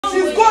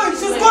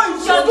going.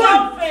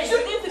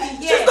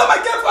 She's not my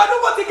girlfriend. I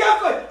don't want a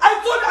girlfriend. I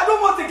told her I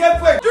don't want a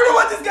girlfriend. Do you know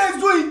what this guy is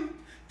doing?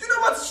 Do you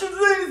know what she's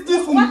doing in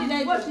this room? What did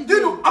I do? Do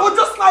you know? I was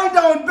just lying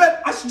down on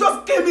bed and she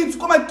just came in to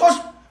come and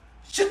touch.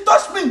 She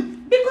touched me.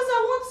 Because I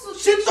want to.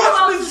 She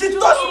touched me. She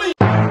touched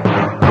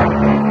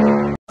me.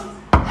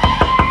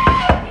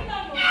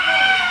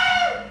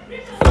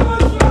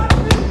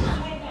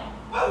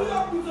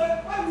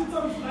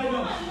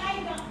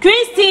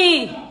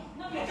 Christy!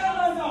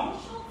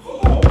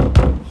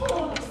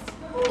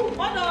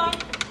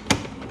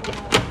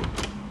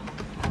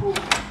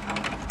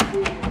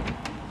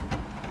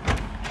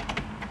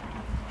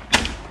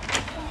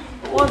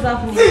 What's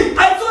happening? See,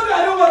 I told you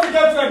I don't want a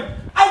girlfriend.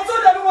 I told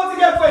you I don't want a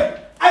girlfriend.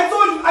 I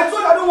told you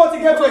I don't want a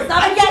girlfriend.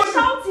 Stop, I you're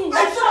shouting.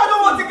 I told you I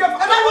don't want a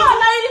girlfriend.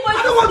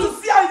 I don't want to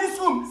see her in this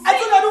room. I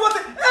told you I don't want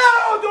to.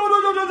 Oh,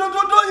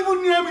 don't even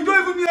near me. Don't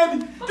even near me.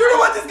 Do you know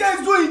what this guy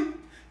is doing?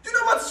 Do you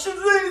know what she's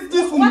doing in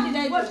this room? What did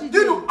I do? Do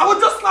you know? I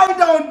was just lying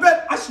down on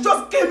bed and she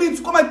just came in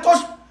to come and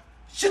touch.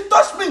 She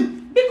touched me.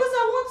 Because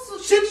I want to.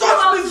 She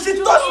touched me. She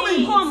touched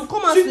me.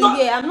 Come and sit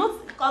here.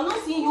 I'm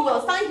not seeing you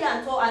well. Stand here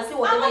and talk and say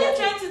whatever. I'm only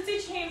trying to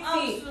teach him how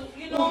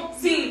to,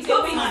 See,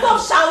 Tobi, stop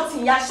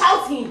shouting. You're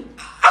shouting.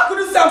 How could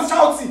you say I'm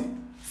shouting?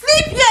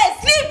 Sleep here.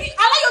 Sleep.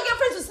 Allow your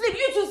girlfriend to sleep.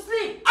 You to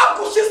sleep. How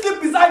could she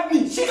sleep beside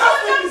me? She can't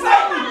sleep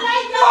beside me.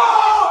 No.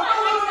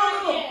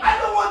 I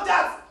don't want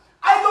that.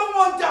 I don't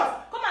want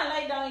that. Come and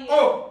lie down here.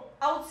 Oh.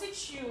 I'll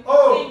teach you.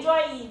 Oh. Enjoy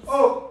it.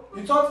 Oh,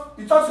 you thought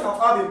you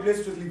have a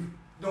place to live.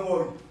 Don't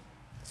worry.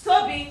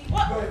 Tobi,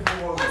 Don't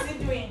even worry. what's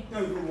he doing?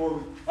 Don't even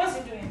worry. What's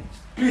he doing?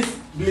 Please,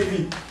 believe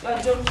me. You're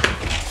joking.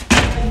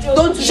 I'm joking.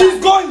 Don't do She's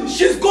that. going.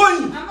 She's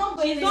going. I'm not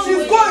going.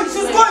 She's going.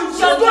 She's going. She's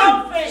Your going.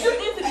 girlfriend. You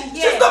need to be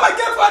She's not my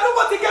girlfriend. I don't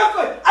want a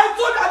girlfriend. I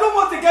told you I don't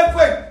want a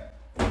girlfriend.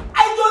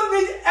 I don't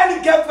need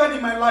any girlfriend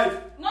in my life.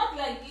 Not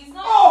like this.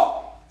 Not.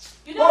 Oh.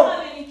 You don't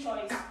have any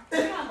choice. You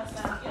don't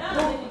understand. You don't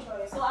have any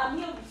choice. So I'm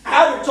here with you. I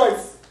have a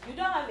choice. You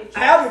don't have a choice. I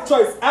have a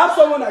choice. I have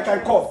someone I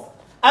can call.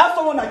 I have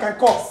someone I can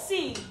call.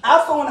 See, I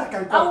have someone I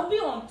can I call. will be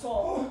on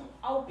top.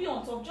 I will be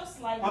on top,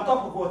 just like On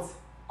top of what?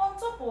 on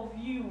top of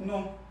you.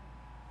 No.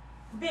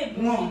 Babe,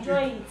 No.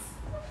 enjoy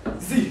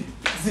it. See.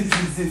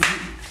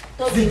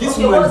 Tobi, this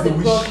okay, woman what's is the a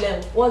wish.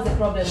 problem? What's the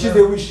problem? She's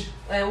now? a wish.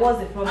 What's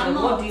the problem? I'm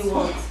What not. do you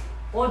want?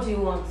 What do you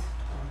want?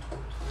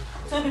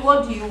 Tobi,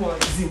 what do you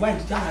want? See, why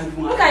did I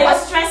even? Look at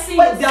you stressing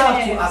Why did I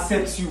have to yourself.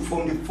 accept you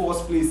from the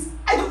first place?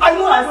 I know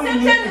I don't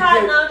need Accepted a her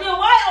girl. now. Then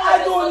why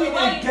I don't always need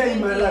why a you girl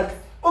in my doing life.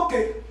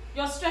 Okay.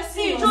 You're stressing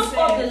See, you yourself. just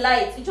off the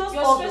light. You just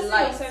You're off the stressing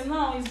light. yourself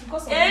now. It's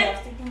because of Eh? you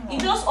have taken You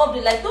her. just off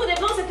the light. No, they've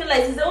not taken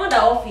light. It's the one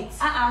that off it.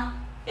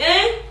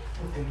 Eh?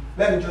 Okay.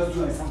 Let me just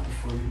do an example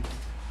for you.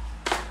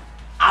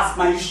 As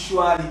my usually,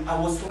 I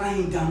was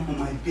lying down on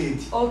my bed.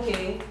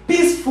 Okay.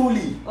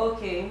 Peacefully.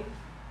 Okay.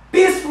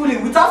 Peacefully,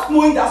 without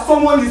knowing that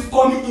someone is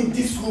coming in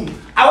this room.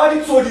 I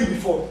already told you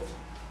before.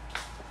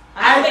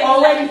 I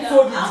already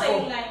told you How are you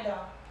before. lying down?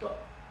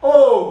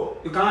 Oh,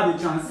 you can have a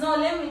chance. No,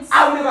 let me see.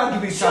 I'll never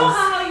give you a Show her chance.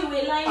 how you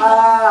were lying down.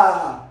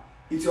 Ah,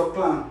 it's your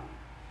plan.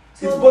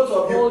 It's So, both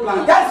of you hold plan.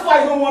 on. That's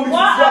why you don't want me to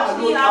What go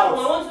actually alone happened?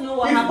 I out. want to know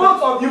what It's happened.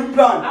 both of you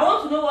plan. I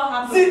want to know what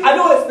happened. See, I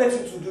don't expect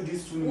you to do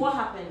this to me. What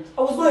happened?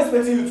 I was not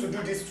expecting you to do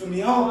this to me.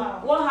 Huh?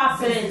 Wow. What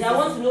happened? I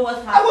want to know what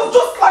I happened. was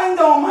just lying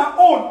down on my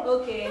own.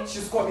 Okay.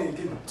 She's coming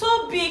again.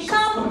 Tobi,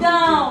 calm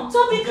down.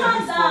 Tobi,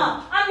 calm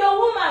down. I'm your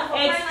woman for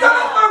crying You're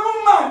out not my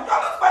woman.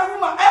 You're not my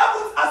woman. I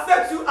haven't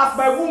accepted you as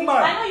my woman.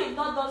 I know you've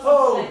not done something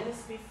Oh. like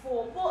this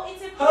before, but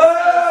it's a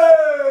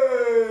process.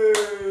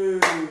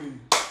 Hey!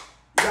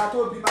 You are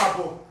told me my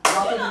boy. You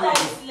are Do you told know me my that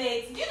boy. it's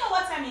late? Do you know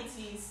what time it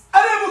is?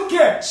 I don't even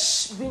care.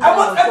 Bring I down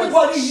want your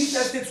everybody in voice.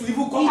 this estate to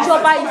even come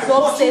Ijoba outside. is Come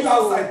and watch upstairs. you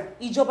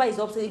outside. Ijoba is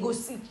upstairs. He go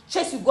see,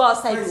 chase you go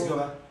outside. Where is bro.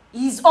 Ijoba?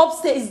 He's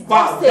upstairs. He's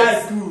Wow, upstairs.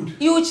 that is good.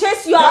 He will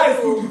chase you That out. is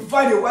good. You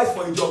find a wife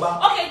for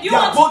Ijoba. Okay, do you They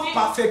are want both to be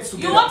perfect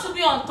together. You want to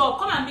be on top?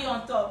 Come and be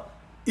on top.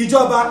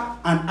 Ijoba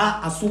and her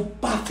are so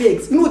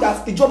perfect. You know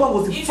that Ijoba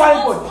was the If fine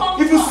you want boy. to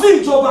come If you up. see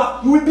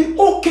Ijoba, you will be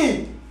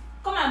okay.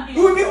 Come and be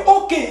You will on be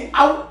top. okay.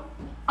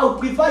 I would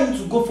prefer you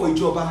to go for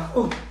Ijoba.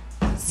 Oh,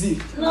 see,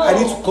 No. I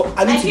need to to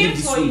I leave came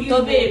this for room.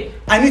 you, babe.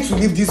 I need to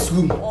leave this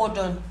room. Hold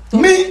on.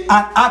 Me and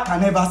her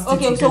can never stay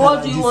Okay, together. so what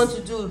like do you this. want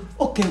to do?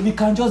 Okay, we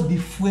can just be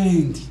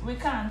friends. We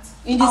can't.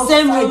 In the Outside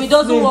same room, it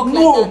doesn't friend. work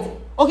No. like that.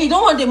 Okay, you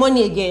don't want the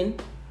money again?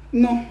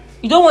 No,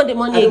 You don't want the I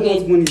money don't again?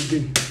 want money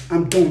again.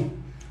 I'm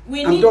done.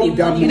 We I'm need done the with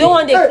that money. You don't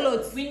want the Hey.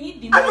 clothes? We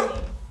need the I money.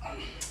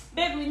 don't-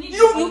 Babe, we need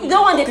You- the money. You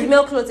don't want the Okay.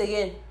 female clothes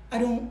again?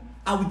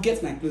 I will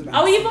get my clothes back.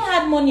 I will even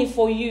had money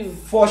for you.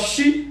 For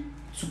she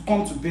to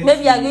come to bed.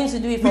 Maybe you are going to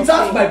do it for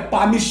without free. my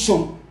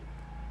permission.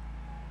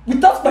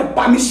 Without my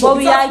permission. But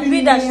we without me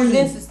agreed that she's knowing.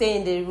 going to stay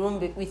in the room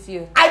with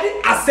you. I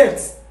didn't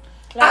accept.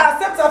 I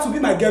accept her to be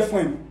my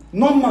girlfriend.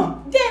 No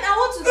man. Then I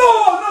want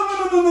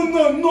to.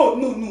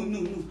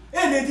 No.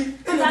 Hey lady,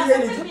 You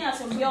accepted me as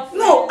your girlfriend.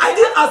 No, I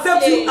didn't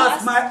accept you Yes.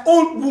 as my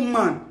own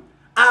woman.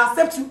 I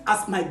accept you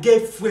as my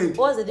girlfriend.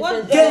 What's the difference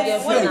What between girl-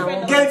 girlfriend and what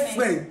woman?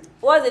 Girlfriend.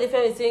 What's the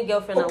difference between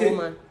girlfriend Okay. and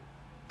woman?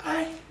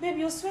 I. Babe,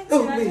 you're sweating.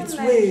 Oh I wait, don't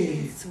like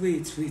this.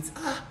 wait.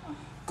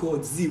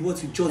 God, Z,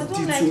 what you just don't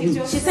did like to it, me.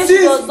 you're She said she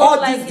does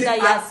not like it days that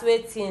you are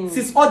sweating.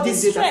 Since all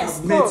these days that stress.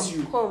 I've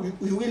met Come.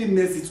 you really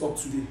messed it up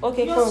today.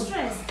 Okay, You're come.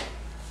 stressed.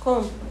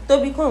 Come.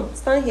 Tobi, come.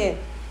 Stand here.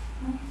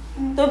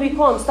 Tobi,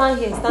 come. Stand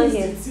here. Stand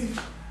here.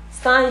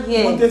 Stand You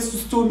here. wanted to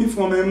steal me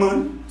from my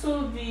man.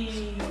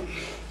 Tobi.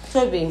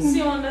 Tobi. See,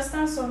 you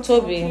understand something.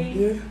 Tobi.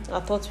 Okay? Yeah. I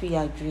thought we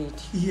agreed.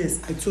 Yes,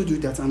 I told you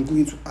that I'm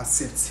going to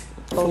accept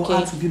for Okay.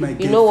 her to be my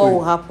girlfriend. You know what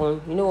will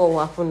happen? You know what will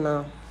happen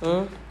now?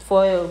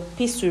 For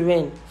peace to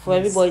reign, for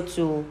everybody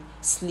to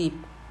sleep.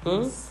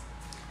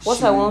 What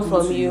She I will want go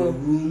from to your you,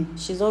 room,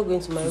 she's not going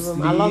to my to room.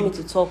 sleep. Allow me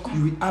to talk.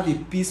 You will have a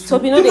peaceful.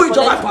 Tobi, no, they Even if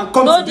Jabba can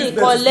come to this bed to sleep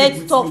collect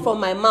with talk me. from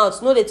my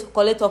mouth. No, they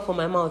collect talk from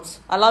my mouth.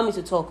 Allow me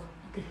to talk.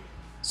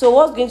 So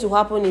what's going to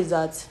happen is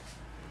that,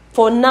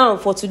 for now,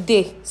 for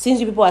today,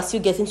 since you people are still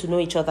getting to know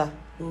each other,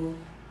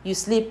 you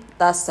sleep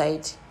that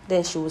side,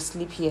 then she will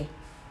sleep here.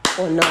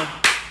 For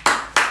now.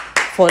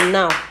 For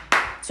now.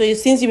 So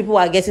since you people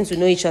are getting to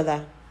know each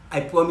other, I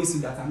promise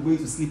you that I'm going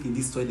to sleep in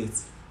this toilet.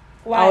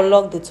 Why? I'll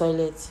lock the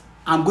toilet.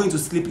 I'm going to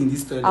sleep in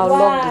this toilet. I'll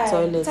lock the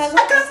toilet. It has I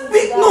nothing can't to do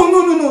speak.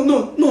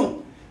 with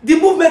No. The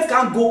movement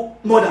can't go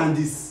more than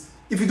this.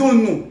 If you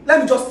don't know,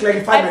 let me just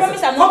clarify I myself.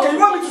 promise I'm not Okay, you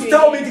going want me to to touch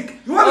tell you me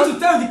you want me to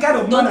tell you the kind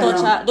of man Don't I touch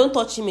am? her. Don't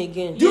touch him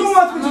again. Do you Yes,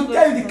 want me I'm to not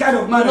tell you going the to kind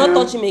of man Do I not am?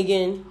 touch him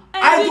again.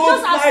 And I you don't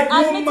just like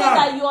admitted woman.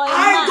 that you are a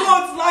I man.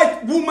 don't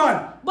like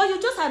woman. But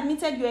you just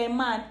admitted you're a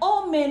man.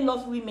 All men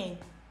love women.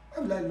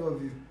 Why would I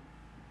love you?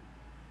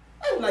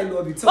 Why would I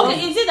love you? Tell Okay,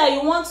 me. is it that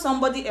you want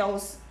somebody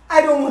else?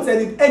 I don't want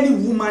any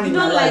woman You in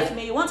don't my like life.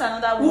 me. You want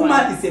another woman.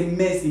 Woman is a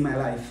mess in my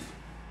life.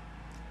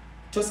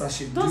 Just as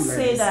she do Don't like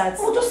say this. that.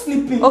 Oh, just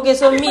sleeping. Okay,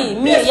 so I me, think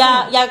my best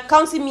friend. you're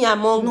counting me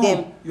among No,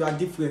 them. you are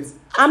different.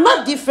 I'm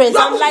not different. You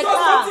I'm haven't like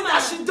done something her.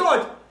 that she did.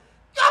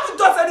 You haven't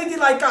done anything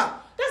like her.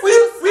 That's We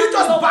because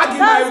just I'm bag in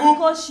my That's room.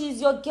 because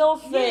she's your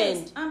girlfriend.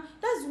 Yes,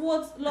 that's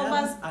what I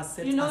lovers. haven't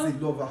accept You know. as a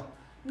lover.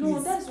 No,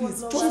 that's what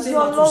lovers- just She's tell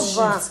your her to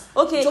lover. shift.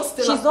 Okay, Just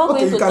tell she's her- not okay,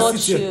 going to you can touch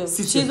sit here. you.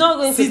 Sit She's here. not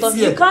going to Sit touch you.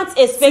 here. You can't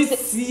expect.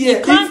 Sit here.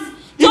 You can't.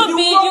 If Tobi, you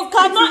you want-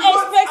 cannot if you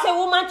want- expect a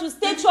woman to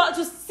stay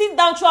to sit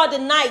down throughout the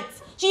night.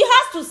 She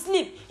has to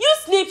sleep. You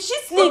sleep. She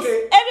sleeps.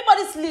 Okay.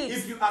 Everybody sleeps.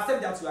 If you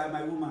accept that you are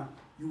my woman,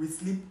 you will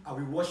sleep. I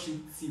will wash it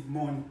till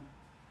morning.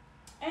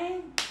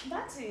 And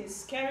that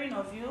is caring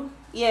of you.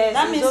 Yes,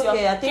 That it's means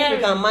okay. you're I think we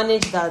caring. can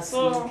manage that.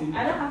 So Okay.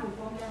 I don't have a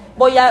problem.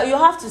 But yeah, you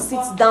have to sit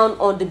down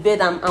on the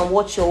bed and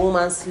watch your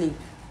woman sleep.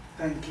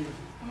 Thank you.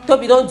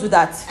 Tobi, don't do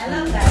that. I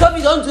love that.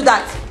 Tobi, don't do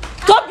that.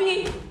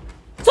 Tobi!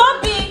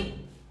 Tobi!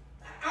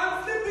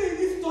 I'm sleeping in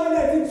this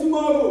toilet till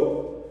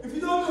tomorrow. If you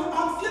don't know,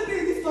 I'm sleeping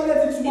in this toilet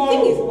till I tomorrow.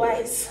 think it's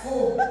wise.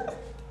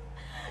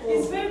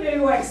 It's very, very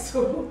wise.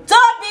 So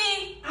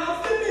Tobi!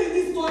 I'm sleeping in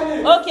this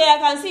toilet. Okay, I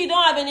can see you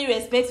don't have any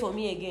respect for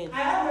me again. I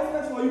have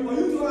respect for you, but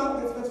you don't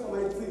have respect for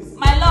my things.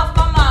 my love,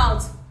 come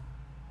out.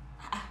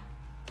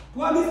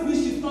 Promise me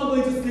she's not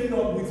going to sleep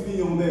up with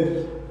me on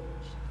bed.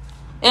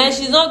 And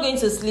she's not going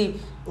to sleep.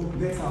 Oh,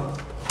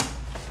 better.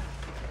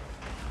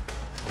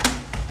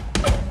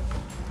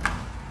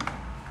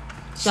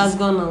 She has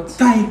gone out.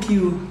 Thank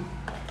you.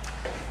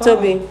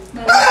 Tobi.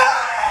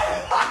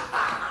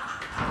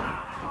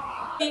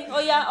 Oh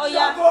yeah.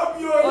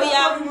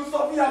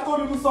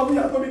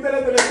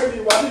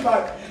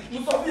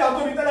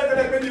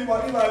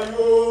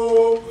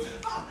 Tobi,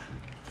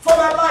 for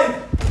my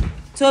life. You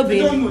don't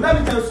Tobi. know. Let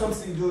me tell you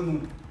something you don't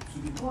know.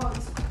 What?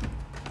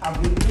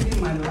 I've been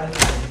living my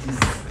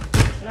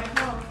life Like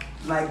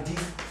what? like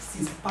this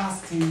since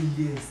past 10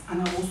 years,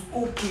 and I was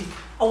okay.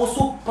 I was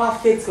so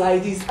perfect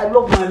like this. I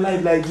love my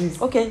life like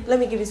this. Okay, let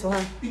me give this for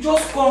her. You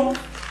just come.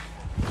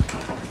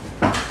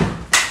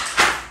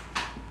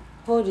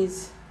 Hold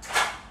it.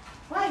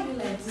 Why are you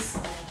like this?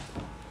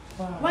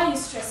 Why are you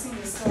stressing You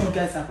yourself?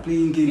 guys are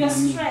playing games You're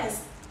with me.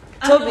 stressed.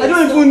 Tobi. I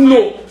don't even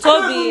know. I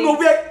don't Tobi. even know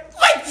where.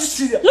 Why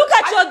she? Look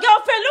at your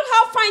girlfriend. Look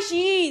how fine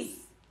she is.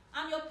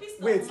 I'm your peace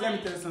of Wait, mind. let me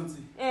tell you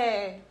something.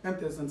 Eh. Let me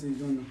tell you something you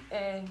don't know.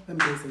 Eh. Let me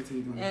tell you something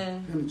you don't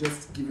know. Let me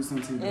just give you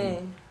something you don't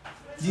know.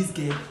 This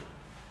girl,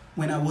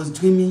 when I was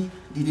dreaming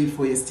the day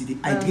before yesterday,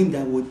 I dreamed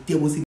that there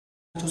was a girl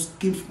that just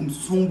came from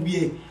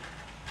somewhere,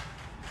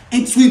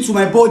 entering into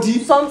my body.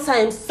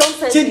 Sometimes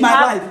Change my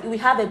life. we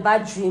have a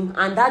bad dream,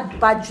 and that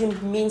bad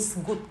dream means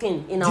good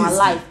thing in our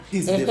life.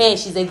 this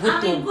She's a good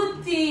I'm thing. a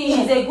good thing.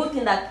 She's a good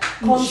thing that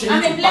comes. She I'm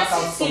needs a to back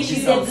blessing out to from you. She's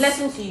this a house.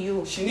 blessing to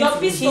you. She needs Your to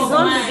peace She's of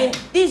not mind.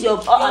 living. This is your.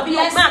 May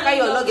I carry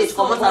your your luggage? peace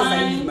Come of on outside.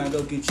 mind. Leave my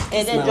luggage. And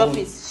This then my drop own.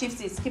 it.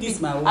 Shift it. Keep This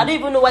it. my own. I don't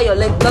even know why your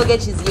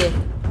luggage is here.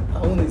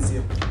 My own is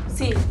here.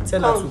 See.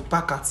 Tell her come. to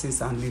pack her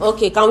things and leave.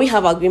 Okay. Can we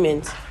have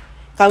agreement?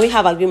 Can we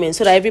have agreement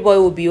so that everybody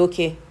will be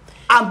okay?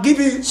 I'm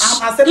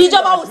accepting.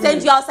 Ijoba will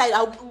send you outside.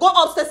 I'll go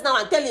upstairs now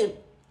and tell him.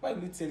 Why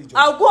will you tell Ijoba?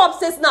 I'll go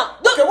upstairs now.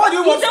 Okay, what do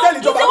you want to tell He's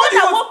Ijoba? the What one do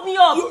you that want- woke me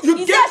up. You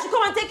He get- said I should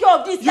come and take care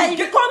of this. That if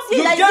he comes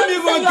here, that you he's get me going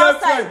to wrong send you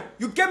outside. girlfriend.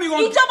 You get me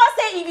wrong. Ijoba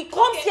said if he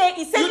comes here,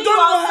 he's You sending don't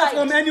you know her outside.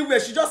 from anywhere.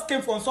 She just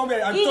came from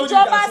somewhere and told you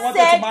that she Ijoba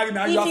wanted to marry me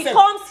said and you if he accept.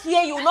 comes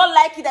here, you will not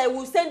like it. That he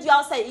will send you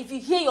outside if you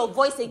hear your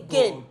voice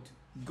again.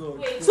 God.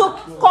 Wait, So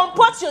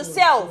comport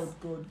yourself.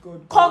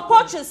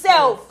 Comport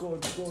yourself.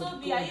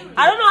 Tobi, are you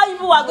I don't know how you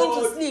people are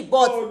going to sleep,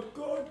 but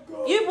God.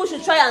 you people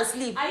should try and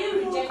sleep. Are you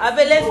rejecting?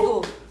 Abel, let's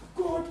go.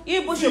 You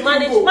people should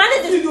manage this.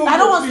 I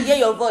don't want to hear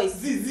your voice.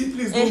 Z,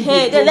 please.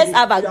 Then let's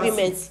have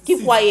agreements.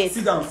 Keep quiet.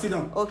 Sit down.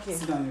 Okay.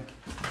 Sit down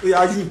here.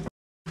 Are you?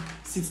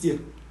 Sit here.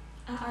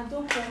 I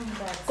don't call him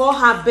that. Call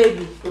her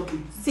baby. Okay.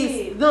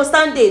 Sit. No,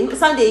 stand there.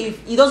 Stand there.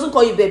 If he doesn't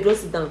call you babe, don't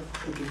sit down.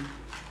 Okay.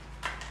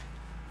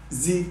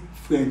 Z,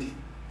 friend.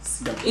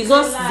 Sit down. It's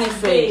not Like Z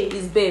friend. babe.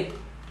 It's babe.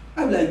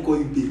 How will I call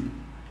you babe?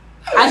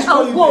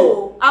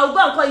 I'll go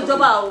and call you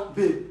Joba.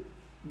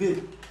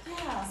 Babe.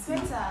 Yeah,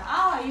 better.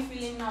 How are you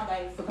feeling now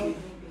that you called me?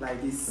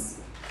 Like this.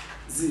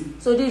 Z.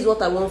 So this is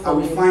what I want I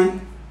from will you.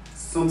 find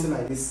something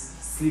like this.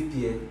 Sleep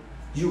here.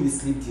 You will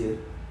sleep there.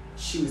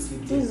 She will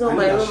sleep there. This is not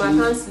my room. I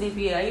can't sleep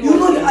here. Are You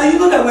know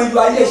that when you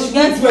are here, She she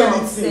will won't get do me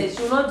anything. upset.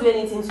 She will not do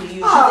anything to you.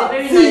 She's a Ah,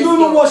 very see, nice you don't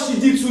know girl. what she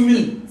did to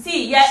me.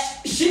 See, yeah.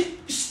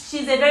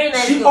 She's a very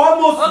nice She girl.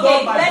 almost Okay,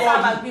 got my let's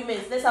have body.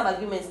 agreements. Let's have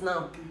agreements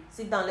now.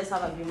 Sit down. Let's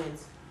have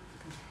agreements.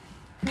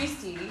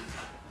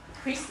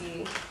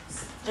 Christy,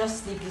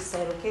 just sleep this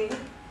side, okay?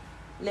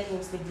 Let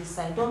him sleep this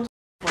side. Don't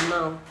for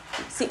now.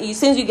 See,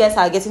 since you guys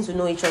are getting to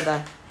know each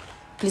other,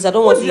 please, I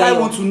don't want to hear. I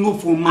want to know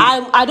from her.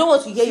 I don't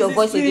want to hear your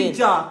voice again.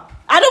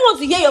 I don't want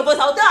to hear your voice.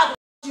 I'll tell her to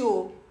touch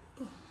you.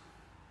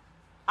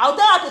 I'll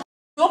tell her to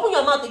you open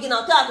your mouth again.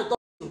 I'll tell her to touch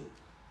you.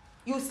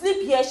 You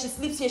sleep here, she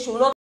sleeps here, she will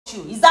not touch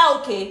you. Is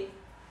that okay?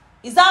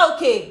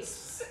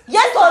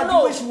 Yes or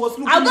no?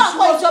 I'll go and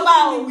call each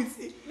other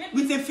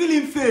with a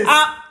feeling face.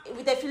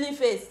 With a feeling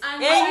face.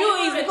 And you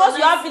is because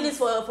you have feelings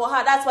for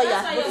her. That's why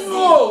That's you're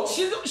No,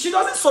 she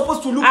doesn't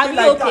supposed to look Are me you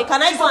like okay? that.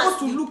 Can I She's go and supposed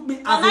to sleep? look me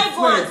Can as a I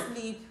go and friend.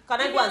 sleep? Can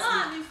I go and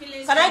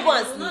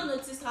sleep? You will not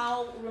notice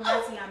how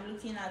romantic I'm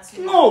looking at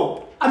you.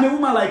 No, I'm a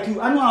woman like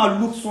you. I know how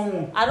to look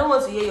someone. I don't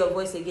want to hear your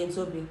voice again,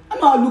 Tobi. I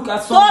know how to look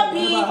at someone.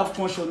 Tobi! I never have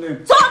crush on them.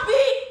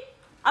 Tobi!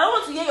 I don't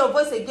want to hear your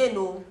voice again,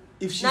 no.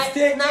 If she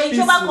stay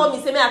call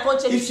me, say me I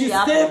can't check if she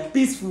stay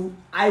peaceful,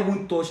 I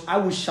won't touch. I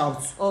will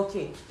shout.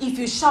 Okay. If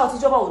you shout,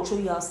 Ijoba will throw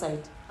you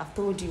outside. I've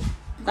told you.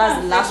 That's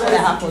the last word I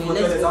have for you.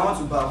 Let's I go. want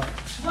to bow.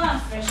 Go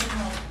and freshen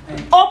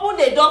up. Open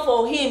the door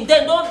for him.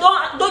 Then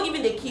don't give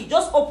him the key.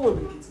 Just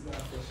open.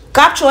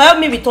 Capture, help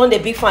me return the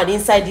big fan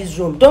inside this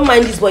room. Don't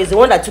mind this boy. It's the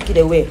one that took it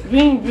away.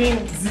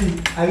 Ring.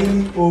 Z, I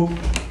really hope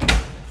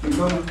you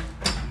don't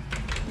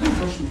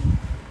touch me.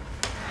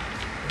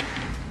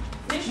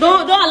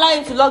 Don't allow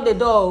him to lock the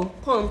door.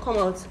 Come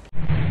out.